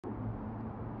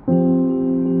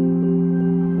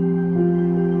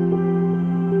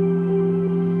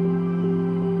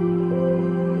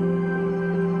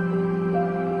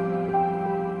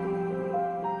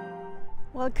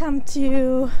Welcome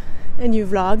to a new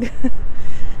vlog.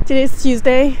 Today's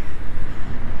Tuesday.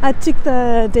 I took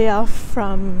the day off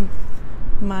from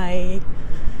my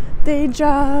day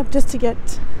job just to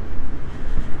get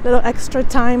a little extra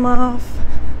time off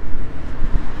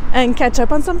and catch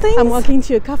up on some things. I'm walking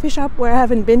to a coffee shop where I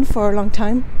haven't been for a long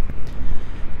time.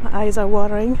 My eyes are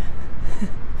watering.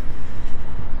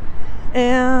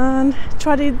 And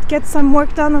try to get some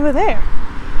work done over there.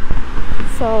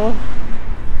 So,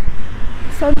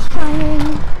 sun's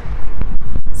shining.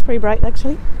 It's pretty bright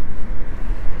actually.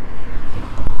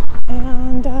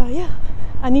 And yeah,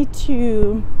 I need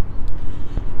to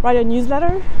write a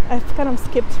newsletter. I've kind of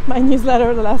skipped my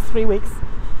newsletter the last 3 weeks.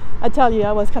 I tell you,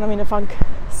 I was kind of in a funk.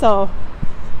 So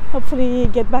hopefully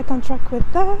get back on track with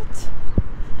that.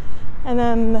 And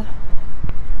then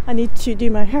I need to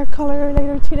do my hair color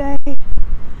later today.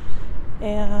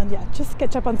 And yeah, just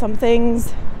catch up on some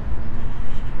things.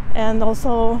 And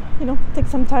also, you know, take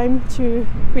some time to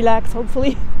relax,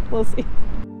 hopefully. We'll see.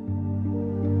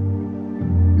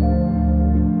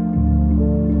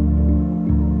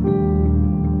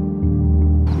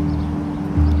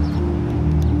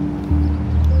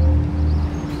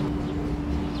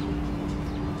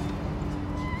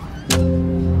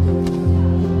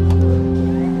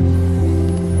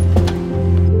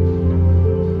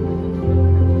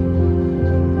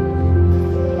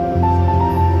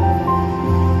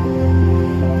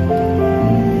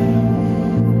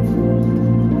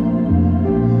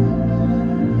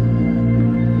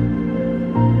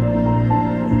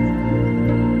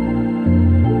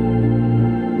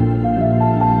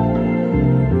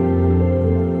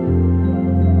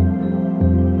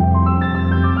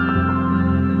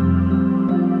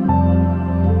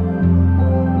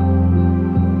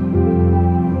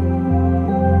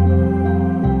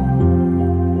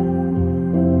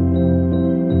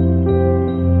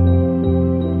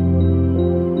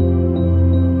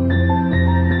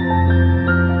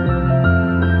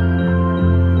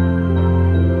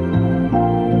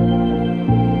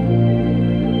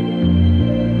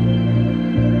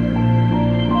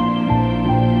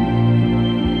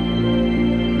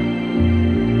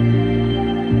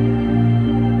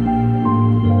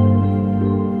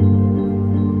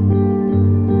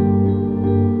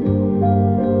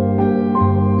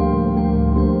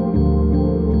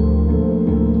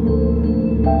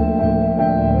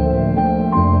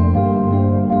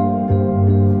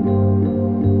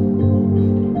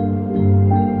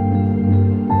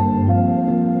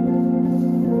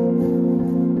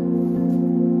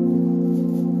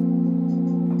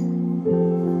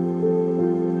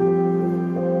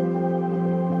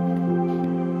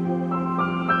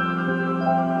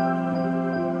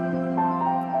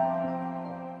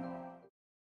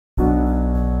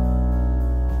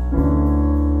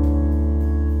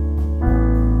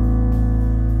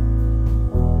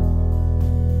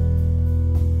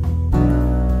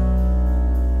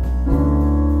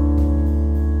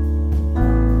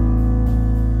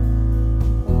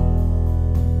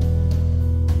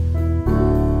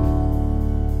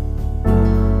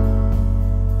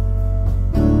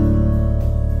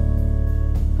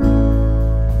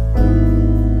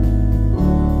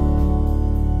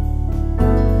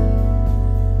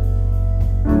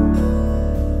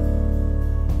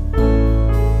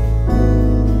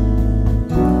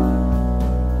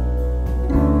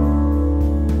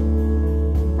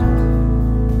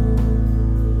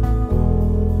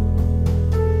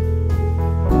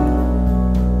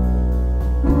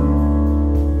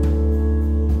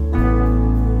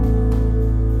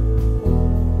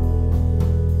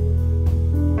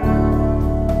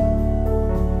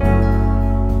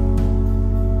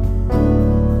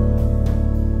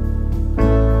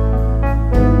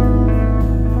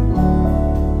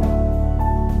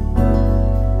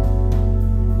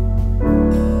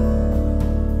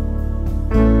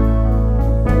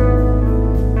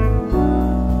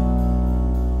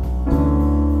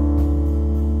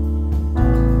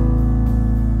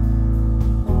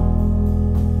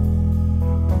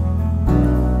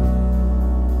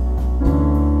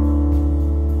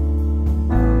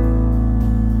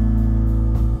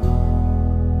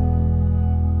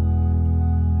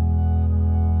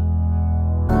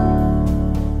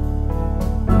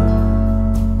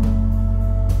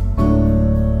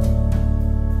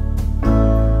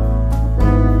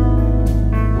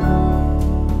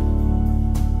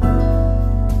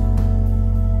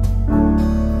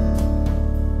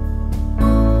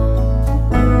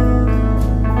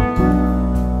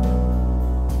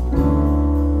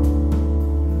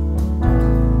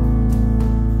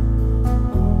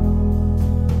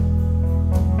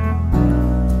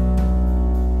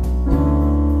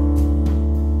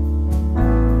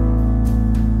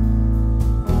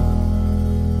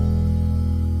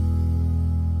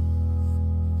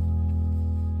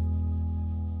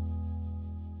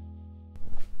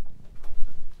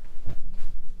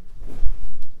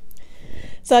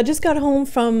 So I just got home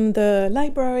from the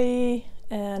library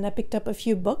and I picked up a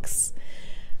few books.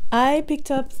 I picked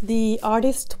up The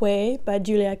Artist's Way by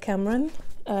Julia Cameron,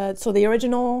 so the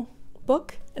original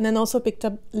book, and then also picked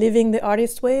up Living the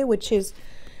Artist's Way, which is,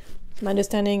 my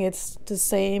understanding, it's the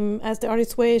same as The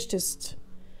Artist's Way,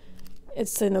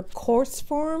 it's in a course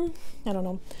form. I don't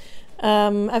know.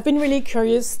 I've been really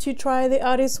curious to try The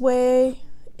Artist's Way,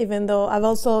 even though I've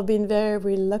also been very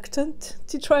reluctant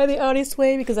to try The Artist's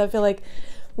Way because I feel like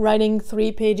writing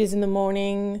 3 pages in the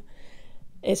morning,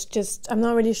 it's just, I'm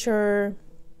not really sure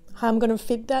how I'm gonna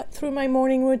fit that through my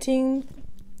morning routine.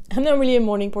 I'm not really a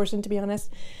morning person, to be honest.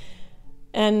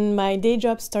 And my day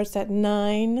job starts at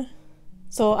 9.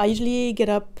 So I usually get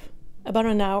up about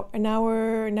an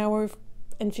hour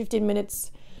and 15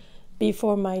 minutes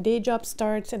before my day job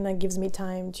starts, and that gives me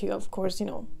time to, of course,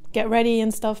 get ready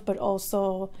and stuff, but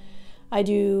also I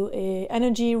do a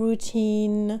energy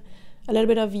routine, a little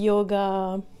bit of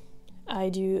yoga, I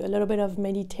do a little bit of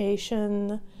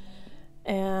meditation,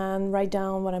 and write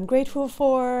down what I'm grateful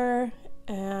for.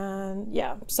 And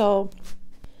yeah, so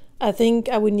I think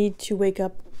I would need to wake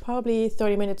up probably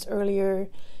 30 minutes earlier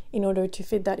in order to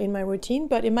fit that in my routine,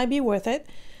 but it might be worth it.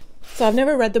 So I've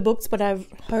never read the books, but I've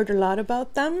heard a lot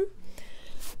about them.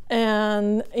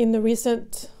 And in the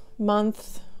recent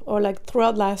month, or like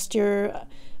throughout last year,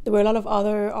 there were a lot of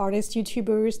other artist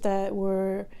YouTubers that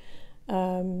were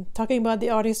talking about The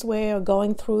Artist's Way or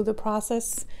going through the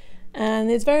process. And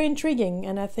it's very intriguing.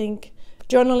 And I think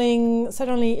journaling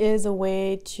certainly is a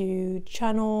way to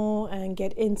channel and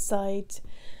get insight.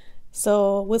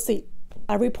 So we'll see.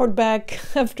 I'll report back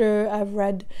after I've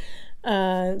read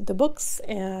the books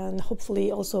and hopefully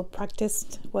also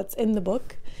practiced what's in the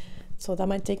book. So that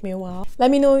might take me a while. Let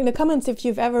me know in the comments if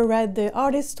you've ever read The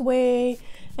Artist's Way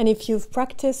and if you've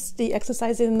practiced the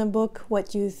exercises in the book,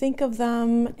 what you think of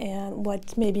them and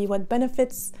what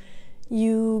benefits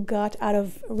you got out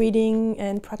of reading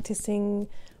and practicing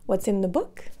what's in the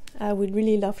book. I would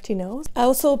really love to know. I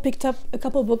also picked up a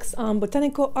couple books on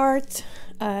botanical art.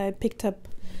 I picked up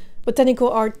Botanical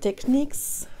Art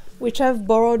Techniques, which I've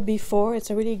borrowed before. It's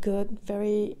a really good,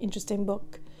 very interesting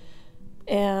book.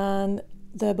 And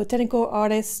The Botanical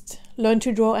Artist, Learn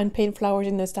to Draw and Paint Flowers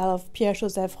in the Style of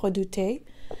Pierre-Joseph Redoute,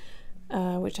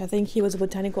 which I think he was a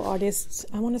botanical artist,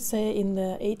 I want to say in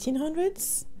the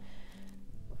 1800s.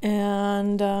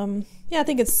 And yeah, I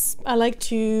think I like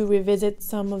to revisit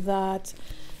some of that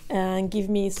and give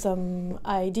me some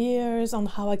ideas on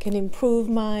how I can improve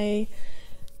my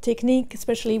technique,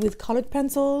 especially with colored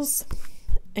pencils.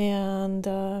 And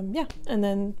yeah, and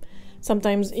then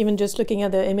sometimes even just looking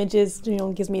at the images,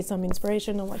 gives me some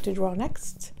inspiration on what to draw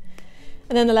next.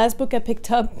 And then the last book I picked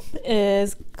up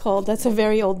is called, that's a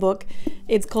very old book,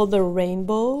 it's called The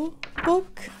Rainbow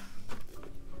Book.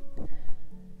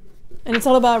 And it's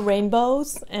all about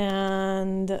rainbows.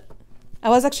 And I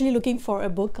was actually looking for a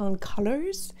book on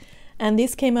colors, and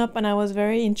this came up and I was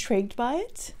very intrigued by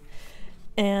it.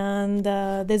 And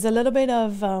there's a little bit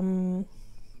of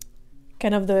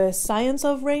kind of the science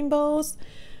of rainbows,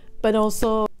 but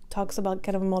also talks about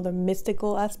kind of more the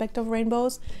mystical aspect of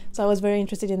rainbows. So I was very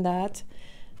interested in that.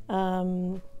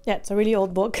 Yeah, it's a really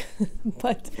old book,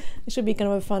 but it should be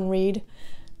kind of a fun read.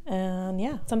 And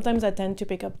yeah, sometimes I tend to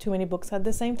pick up too many books at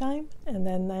the same time, and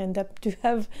then I end up to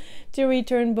have to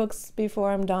return books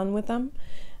before I'm done with them.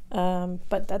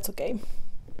 But that's okay.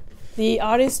 The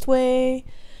Artist's Way,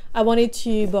 I wanted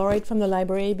to borrow it from the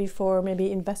library before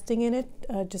maybe investing in it,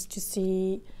 just to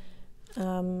see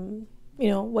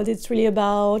what it's really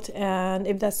about, and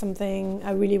if that's something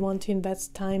I really want to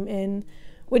invest time in,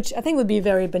 which I think would be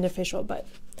very beneficial. But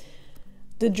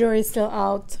the jury's still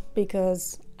out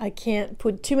because I can't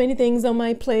put too many things on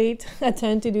my plate. I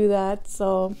tend to do that.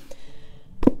 So,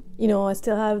 I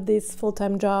still have this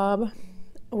full-time job,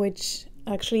 which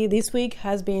actually this week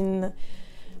has been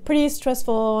pretty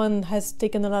stressful and has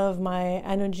taken a lot of my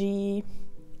energy.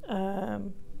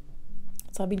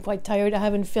 So I've been quite tired. I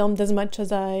haven't filmed as much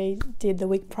as I did the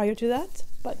week prior to that,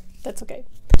 but that's okay.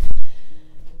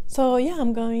 So yeah,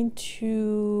 I'm going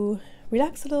to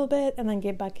relax a little bit and then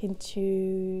get back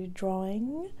into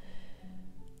drawing.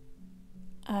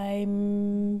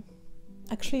 I'm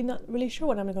actually not really sure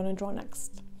what I'm going to draw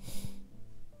next.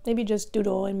 Maybe just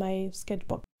doodle in my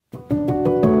sketchbook.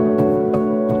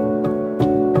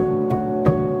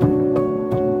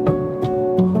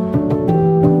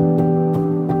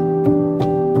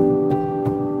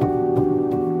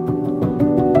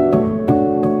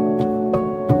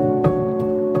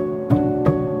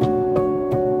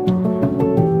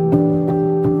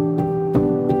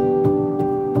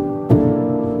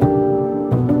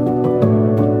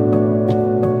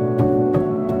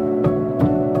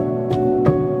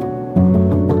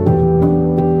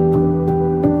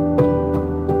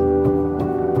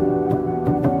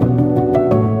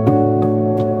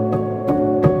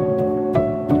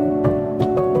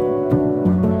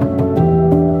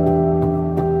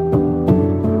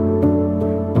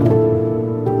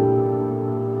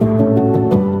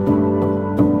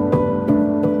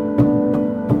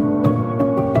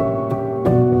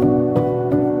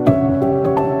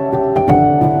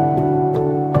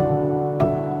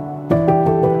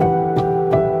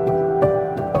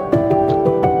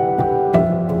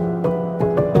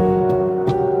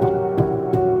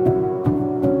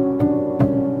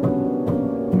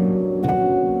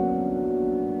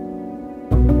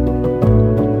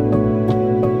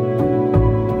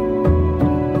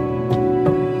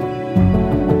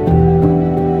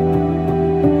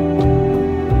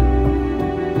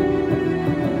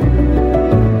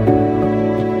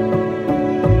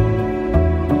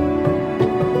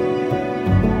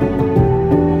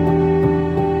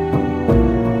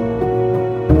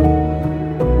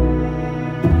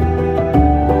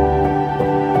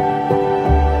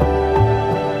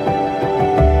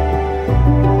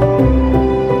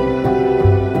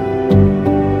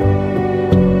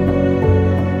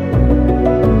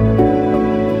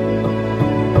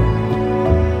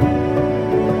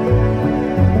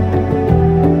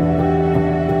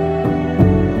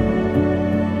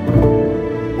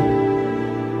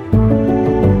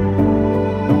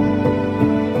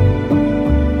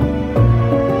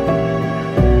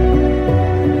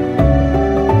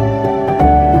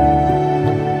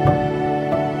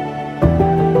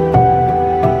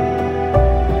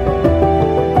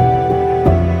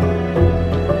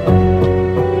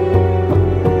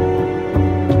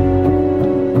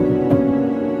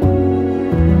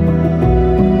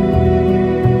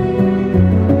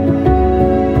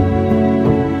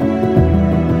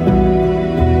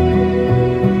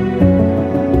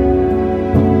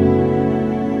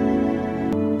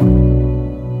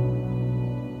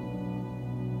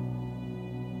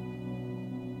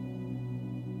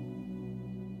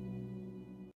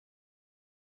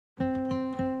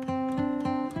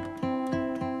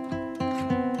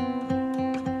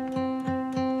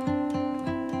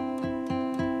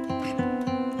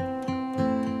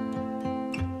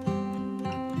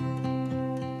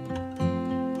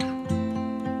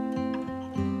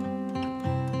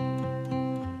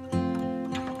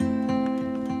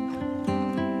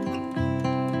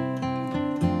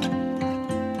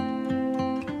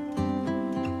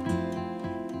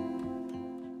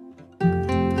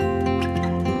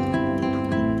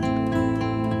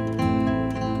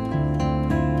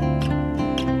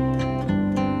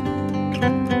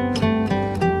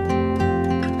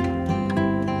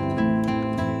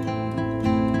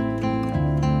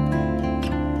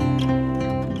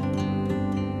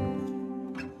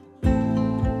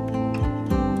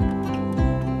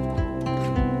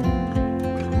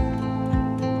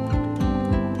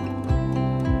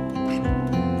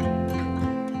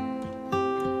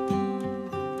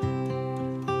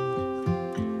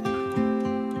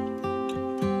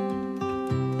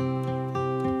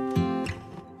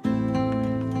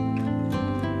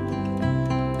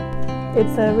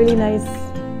 It's a really nice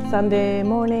Sunday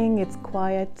morning. It's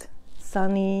quiet,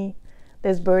 sunny.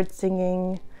 There's birds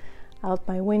singing out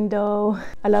my window.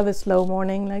 I love a slow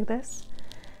morning like this.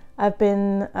 I've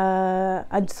been, so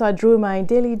I drew my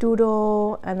daily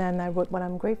doodle, and then I wrote what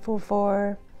I'm grateful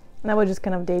for. And I was just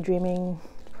kind of daydreaming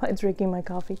while drinking my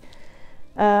coffee.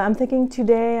 I'm thinking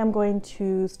today I'm going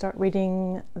to start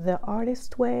reading The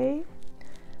Artist Way,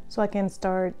 so I can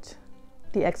start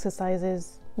the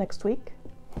exercises next week.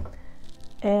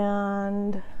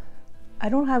 And I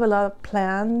don't have a lot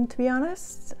planned, to be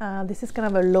honest. This is kind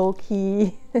of a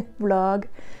low-key vlog.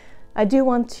 I do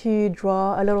want to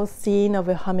draw a little scene of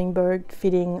a hummingbird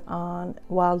feeding on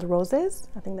wild roses.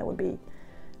 I think that would be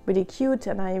really cute,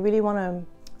 and I really want to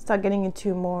start getting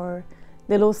into more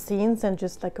little scenes and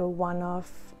just like a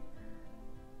one-off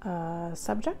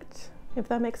subject, if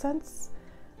that makes sense.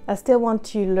 I still want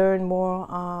to learn more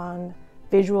on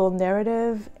visual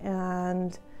narrative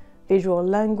and visual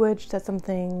language. That's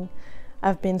something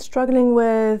I've been struggling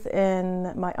with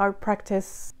in my art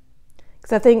practice,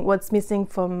 because I think what's missing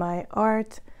from my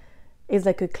art is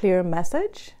like a clear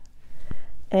message,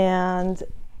 and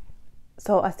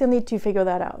so I still need to figure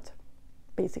that out,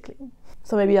 basically.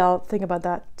 So maybe I'll think about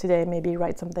that today, maybe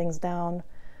write some things down.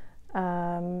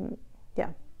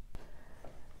 Yeah.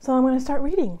 So I'm going to start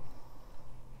reading.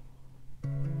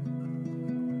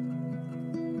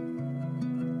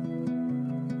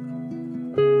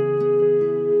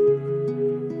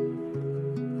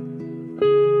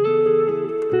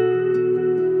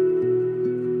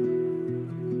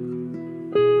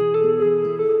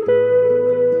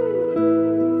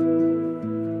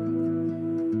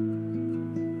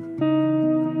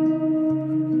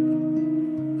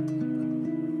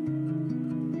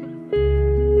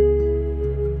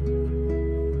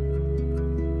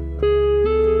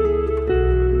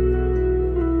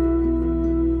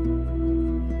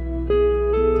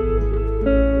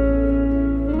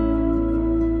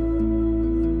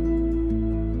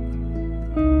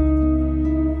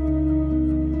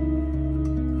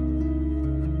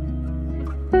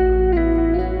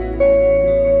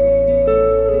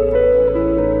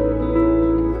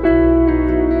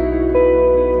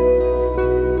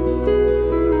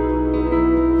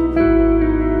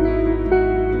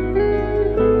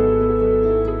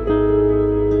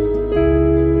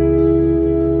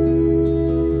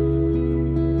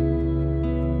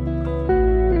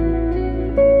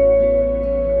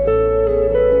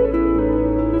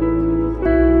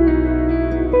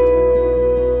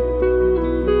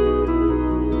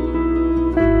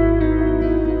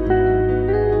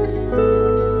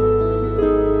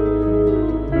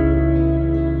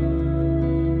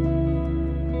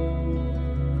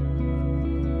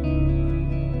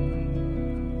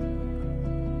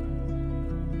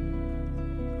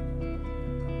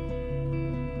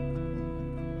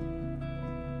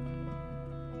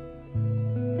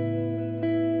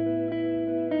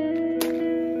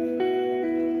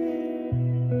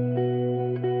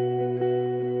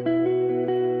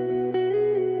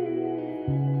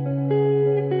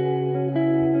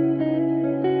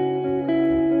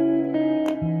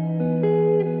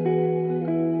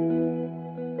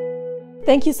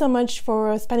 Thank you so much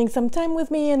for spending some time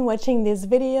with me and watching this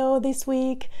video this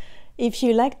week. If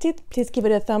you liked it, please give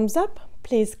it a thumbs up.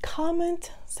 Please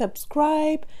comment,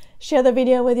 subscribe, share the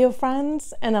video with your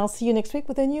friends, and I'll see you next week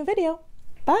with a new video.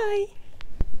 Bye!